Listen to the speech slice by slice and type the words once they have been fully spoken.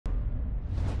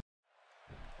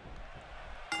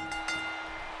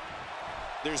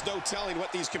There's no telling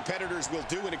what these competitors will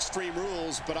do in Extreme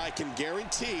Rules, but I can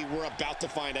guarantee we're about to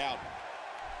find out.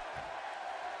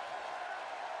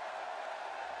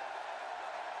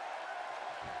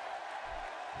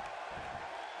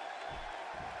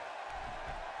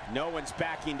 No one's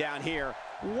backing down here.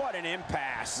 What an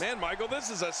impasse. Man, Michael, this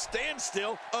is a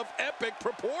standstill of epic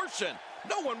proportion.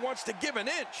 No one wants to give an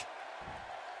inch.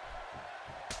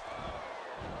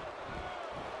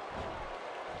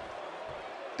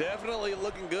 Definitely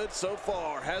looking good so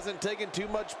far. Hasn't taken too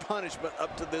much punishment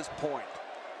up to this point.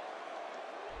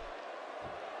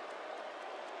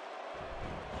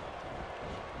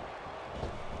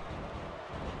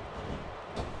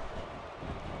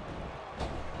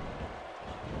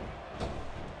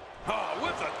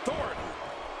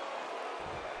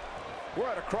 We're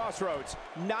at a crossroads.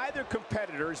 Neither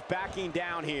competitor's backing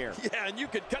down here. Yeah, and you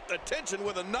could cut the tension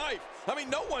with a knife. I mean,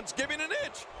 no one's giving an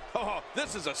inch. Oh,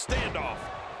 this is a standoff.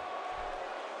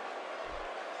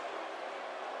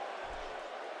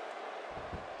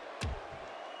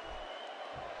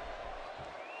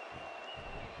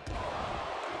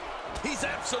 He's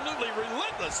absolutely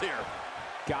relentless here.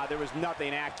 God, there was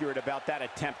nothing accurate about that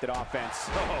attempt at offense.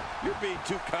 Oh, you're being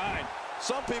too kind.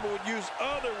 Some people would use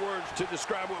other words to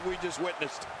describe what we just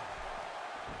witnessed.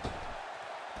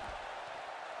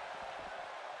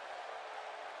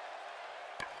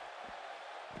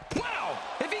 Wow!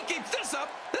 If he keeps this up,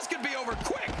 this could be over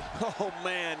quick. Oh,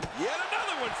 man. Yet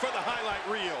another one for the highlight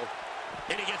reel.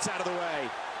 And he gets out of the way.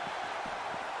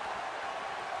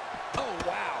 Oh,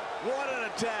 wow. What an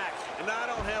attack. And I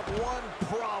don't have one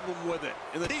problem with it.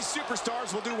 These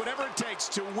superstars will do whatever it takes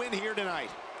to win here tonight.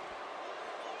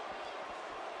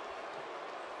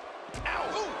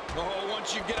 Ow! Oh,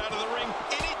 once you get out of the ring,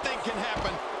 anything can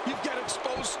happen. You've got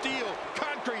exposed steel,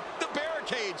 concrete, the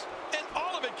barricades, and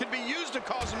all of it can be used to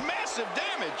cause massive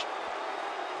damage.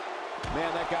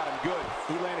 Man, that got him good.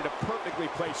 He landed a perfectly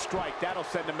placed strike. That'll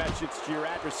send a message to your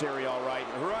adversary, all right.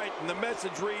 Right, and the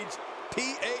message reads,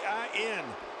 P-A-I-N.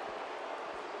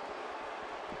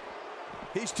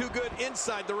 He's too good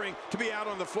inside the ring to be out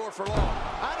on the floor for long.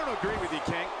 I don't agree with you,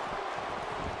 King.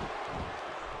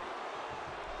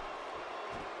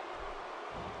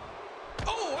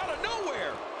 Oh, out of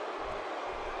nowhere.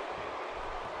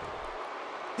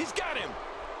 He's got him.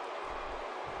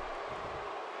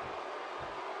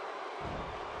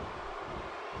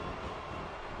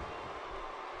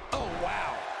 Oh,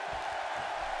 wow.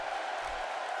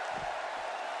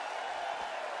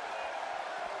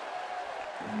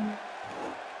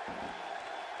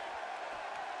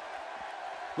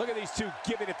 Look at these two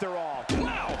giving it their all.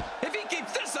 Wow! If he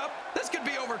keeps this up, this could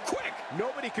be over quick.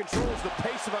 Nobody controls the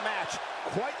pace of a match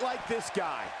quite like this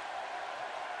guy.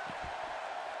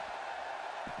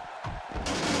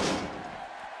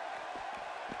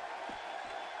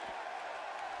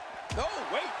 Oh,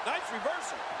 wait, nice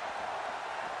reversal.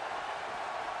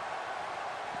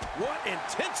 What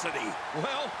intensity.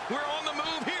 Well, we're on the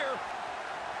move here.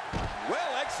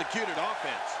 Well executed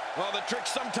offense. Well, the trick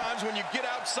sometimes when you get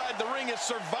outside the ring is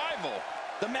survival.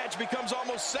 The match becomes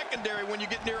almost secondary when you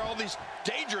get near all these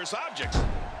dangerous objects.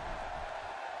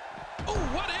 Oh,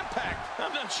 what impact.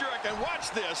 I'm not sure I can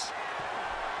watch this.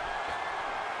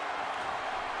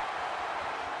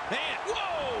 Man,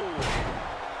 whoa!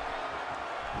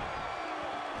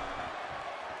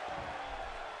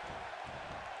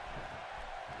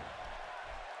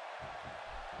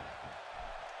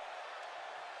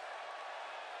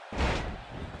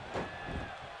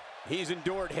 He's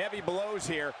endured heavy blows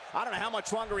here. I don't know how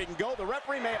much longer he can go. The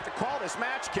referee may have to call this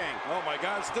match, King. Oh, my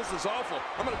gosh, this is awful.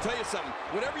 I'm going to tell you something.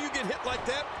 Whenever you get hit like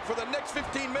that, for the next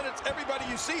 15 minutes, everybody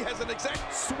you see has an exact...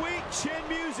 Sweet chin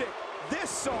music. This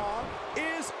song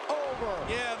is over.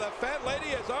 Yeah, the fat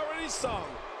lady has already sung.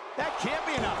 That can't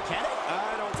be enough, can it?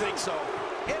 I don't think so.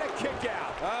 And a kick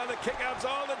out. The kick out's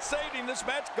all that saved him. This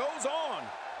match goes on.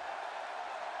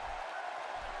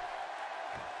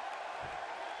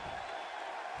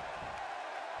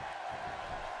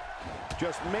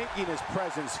 Just making his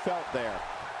presence felt there.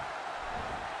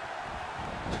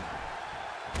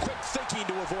 Quick thinking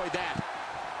to avoid that.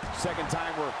 Second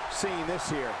time we're seeing this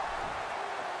here.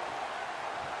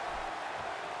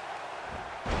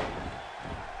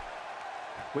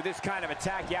 With this kind of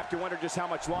attack, you have to wonder just how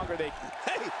much longer they can.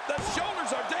 Hey, the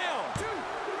shoulders are down. 2,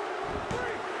 3.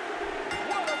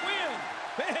 What a win.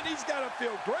 Man, he's got to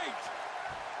feel great.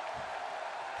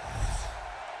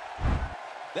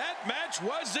 That match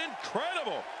was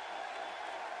incredible.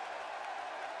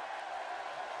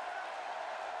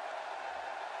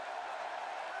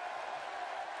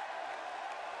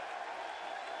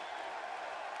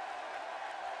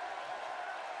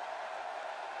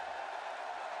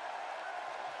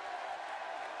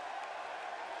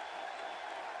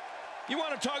 You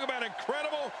want to talk about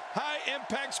incredible,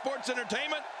 high-impact sports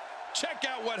entertainment? Check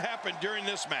out what happened during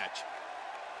this match.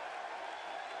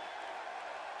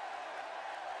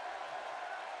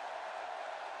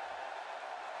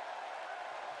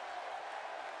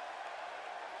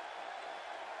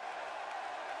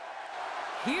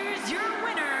 Here's your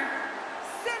winner,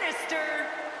 Sinister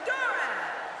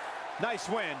Daris. Nice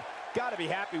win. Got to be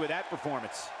happy with that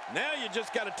performance. Now you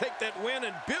just got to take that win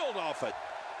and build off it.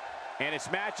 And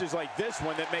it's matches like this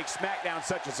one that make SmackDown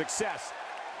such a success.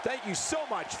 Thank you so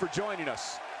much for joining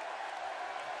us.